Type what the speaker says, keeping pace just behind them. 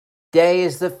Day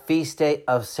is the feast day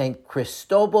of St.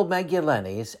 Cristobal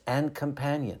Magallanes and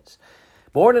companions.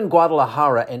 Born in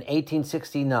Guadalajara in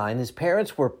 1869, his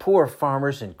parents were poor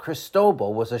farmers and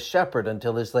Cristobal was a shepherd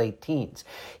until his late teens.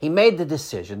 He made the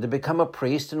decision to become a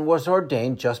priest and was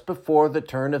ordained just before the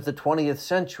turn of the 20th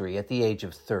century at the age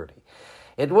of 30.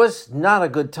 It was not a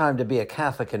good time to be a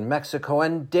Catholic in Mexico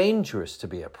and dangerous to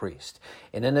be a priest.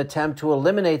 In an attempt to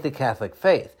eliminate the Catholic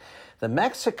faith, the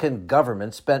Mexican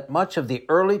government spent much of the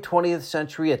early 20th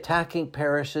century attacking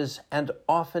parishes and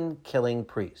often killing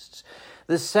priests.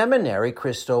 The seminary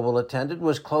Cristobal attended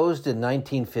was closed in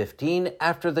 1915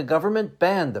 after the government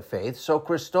banned the faith, so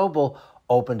Cristobal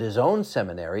opened his own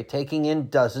seminary, taking in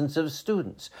dozens of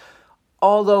students.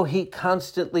 Although he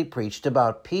constantly preached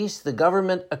about peace, the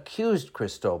government accused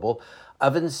Cristobal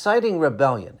of inciting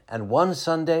rebellion, and one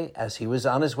Sunday, as he was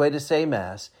on his way to say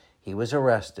Mass, he was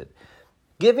arrested.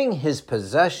 Giving his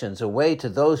possessions away to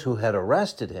those who had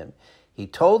arrested him, he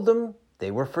told them they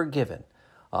were forgiven.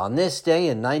 On this day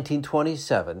in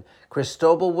 1927,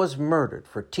 Cristobal was murdered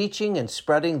for teaching and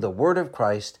spreading the word of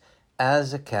Christ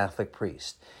as a Catholic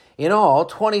priest. In all,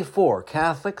 24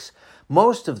 Catholics,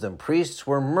 most of them priests,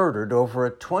 were murdered over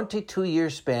a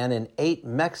 22-year span in 8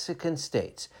 Mexican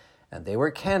states, and they were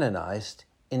canonized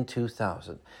in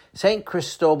 2000. St.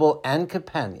 Cristobal and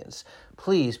companions,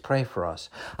 please pray for us.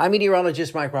 I'm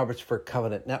meteorologist Mike Roberts for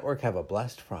Covenant Network. Have a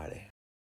blessed Friday.